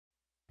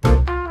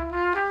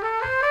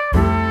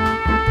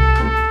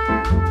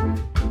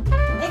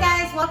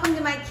welcome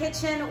to my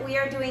kitchen. We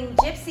are doing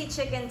gypsy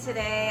chicken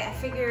today. I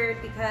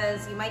figured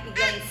because you might be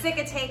getting sick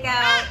of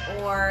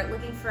takeout or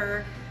looking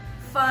for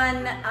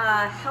fun,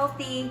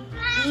 healthy,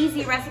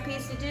 easy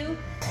recipes to do.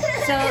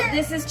 So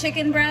this is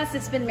chicken breast.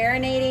 It's been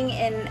marinating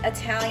in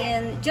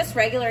Italian, just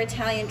regular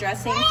Italian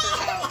dressing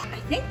for about, I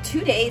think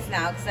 2 days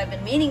now, because I've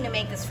been meaning to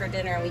make this for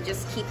dinner and we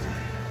just keep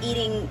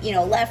eating, you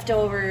know,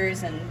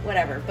 leftovers and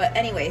whatever. But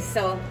anyway,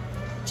 so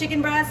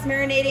chicken breast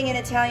marinating in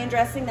Italian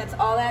dressing, that's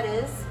all that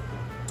is.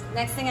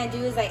 Next thing I do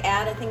is I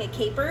add a thing of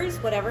capers,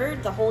 whatever,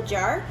 the whole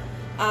jar.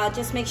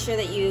 Just make sure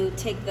that you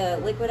take the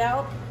liquid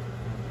out.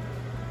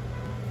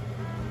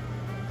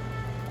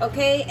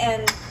 Okay,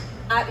 and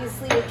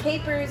obviously with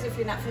capers, if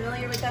you're not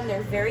familiar with them,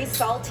 they're very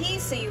salty,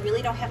 so you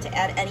really don't have to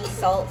add any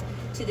salt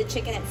to the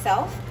chicken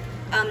itself.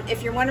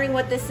 If you're wondering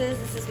what this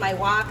is my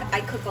wok. I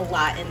cook a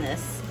lot in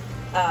this,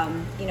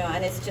 you know,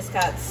 and it's just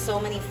got so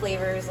many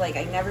flavors. Like,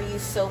 I never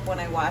use soap when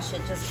I wash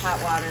it, just hot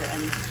water,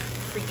 and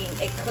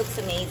freaking, it cooks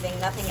amazing.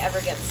 Nothing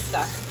ever gets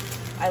stuck.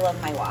 I love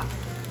my wok.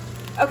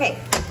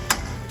 Okay,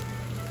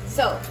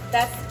 so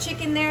that's the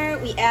chicken there.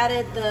 We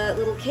added the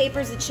little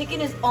capers. The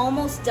chicken is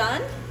almost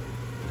done.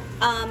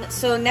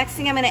 So next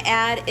thing I'm gonna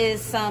add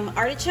is some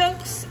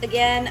artichokes.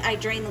 Again, I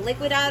drain the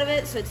liquid out of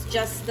it, so it's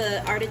just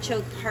the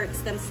artichoke hearts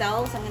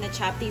themselves. I'm gonna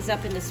chop these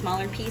up into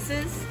smaller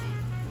pieces.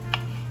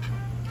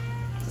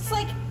 Just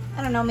like,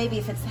 I don't know, maybe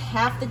if it's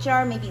half the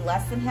jar, maybe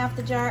less than half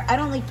the jar. I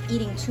don't like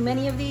eating too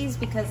many of these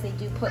because they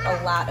do put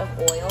a lot of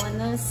oil in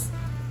this,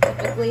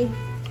 typically.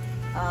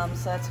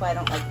 So that's why I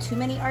don't like too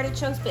many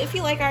artichokes, but if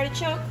you like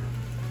artichoke,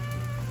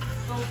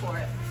 go for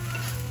it.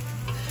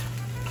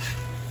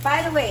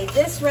 By the way,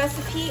 this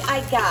recipe I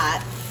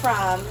got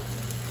from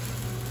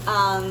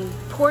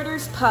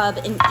Porter's Pub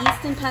in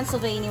Easton,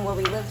 Pennsylvania, where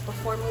we lived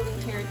before moving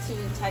here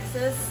to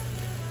Texas.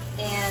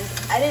 And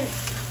I didn't,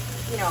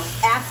 you know,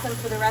 ask them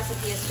for the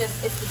recipe. It's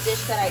the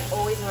dish that I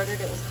always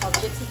ordered. It was called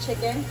Gypsy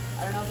Chicken.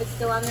 I don't know if it's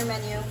still on their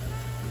menu.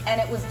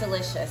 And it was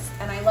delicious.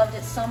 And I loved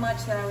it so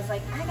much that I was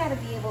like, I gotta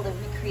be able to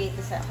recreate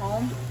this at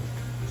home.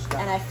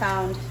 And I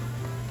found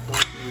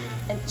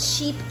a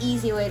cheap,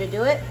 easy way to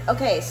do it.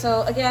 Okay,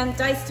 so again,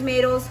 diced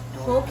tomatoes,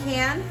 whole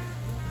can.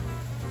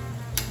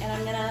 And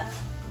I'm gonna,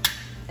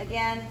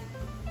 again,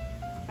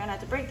 try not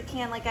to break the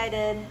can like I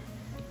did,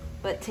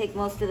 but take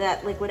most of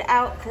that liquid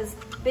out, because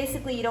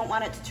basically you don't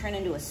want it to turn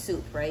into a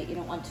soup, right? You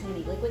don't want too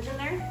many liquids in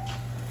there.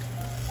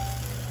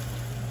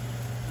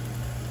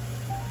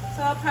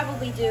 So I'll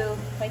probably do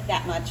like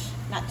that much,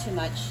 not too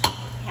much,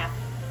 half,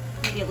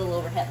 maybe a little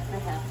over half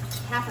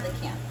of the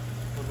can.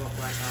 What about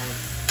black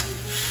olives?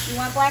 You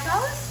want black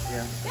olives?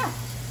 Yeah. Yeah,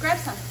 grab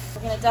some.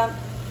 We're gonna dump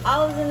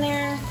olives in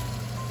there.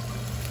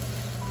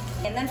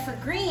 And then for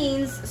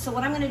greens, so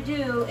what I'm gonna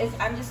do is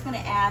I'm just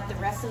gonna add the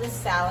rest of this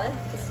salad.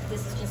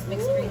 This is just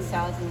mixed green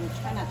salad, and we'll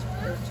try not to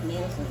put those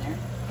tomatoes in there.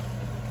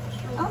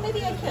 Oh,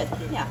 maybe I could.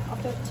 Yeah, I'll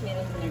throw the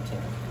tomatoes in there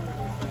too.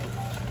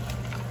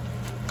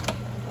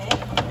 Okay,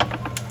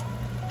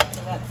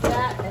 so that's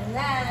that. And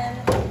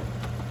then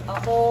a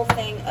whole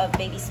thing of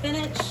baby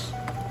spinach.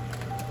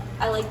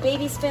 I like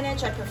baby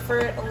spinach. I prefer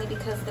it only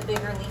because the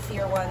bigger,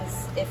 leafier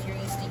ones, if you're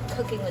used to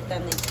cooking with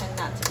them, they tend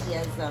not to be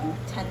as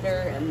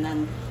tender, and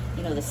then,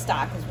 you know, the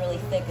stock is really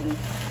thick and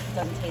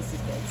doesn't taste as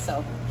good.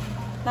 So,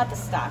 not the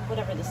stock,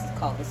 whatever this is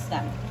called, the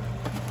stem.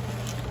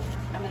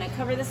 I'm gonna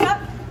cover this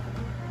up.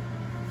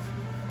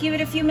 Give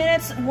it a few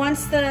minutes.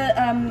 Once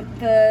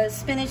the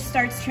spinach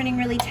starts turning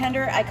really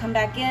tender, I come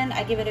back in,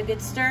 I give it a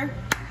good stir,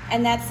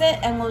 and that's it.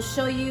 And we'll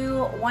show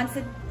you once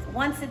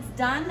it's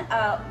done,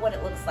 what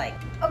it looks like.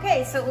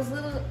 Okay, so it was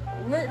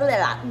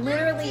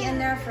literally in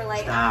there for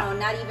like, I don't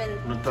know, not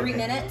even 3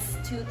 minutes,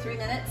 2-3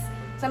 minutes.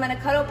 So I'm gonna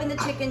cut open the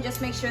chicken, just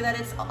make sure that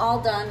it's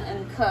all done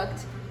and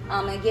cooked.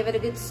 I'm gonna give it a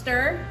good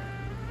stir.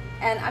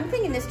 And I'm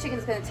thinking this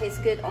chicken's gonna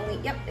taste good only,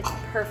 yep, it's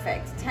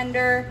perfect.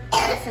 Tender,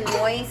 nice and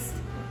moist.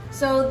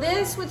 So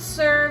this would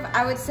serve,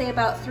 I would say,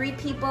 about 3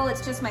 people.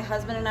 It's just my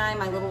husband and I.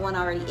 My little one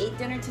already ate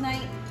dinner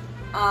tonight.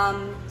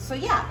 So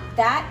yeah,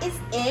 that is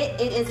it.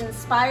 It is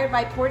inspired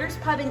by Porter's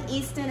Pub in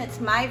Easton. It's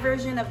my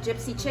version of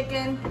Gypsy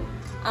Chicken.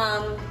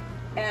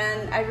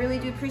 And I really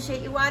do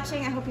appreciate you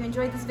watching. I hope you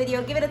enjoyed this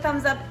video. Give it a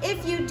thumbs up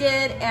if you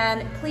did,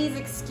 and please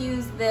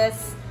excuse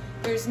this.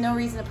 There's no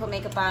reason to put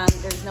makeup on.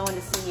 There's no one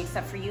to see me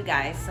except for you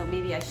guys, so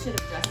maybe I should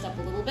have dressed up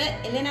a little bit.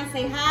 Elena,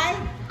 say hi.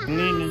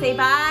 Say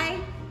bye,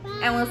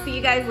 and we'll see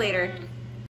you guys later.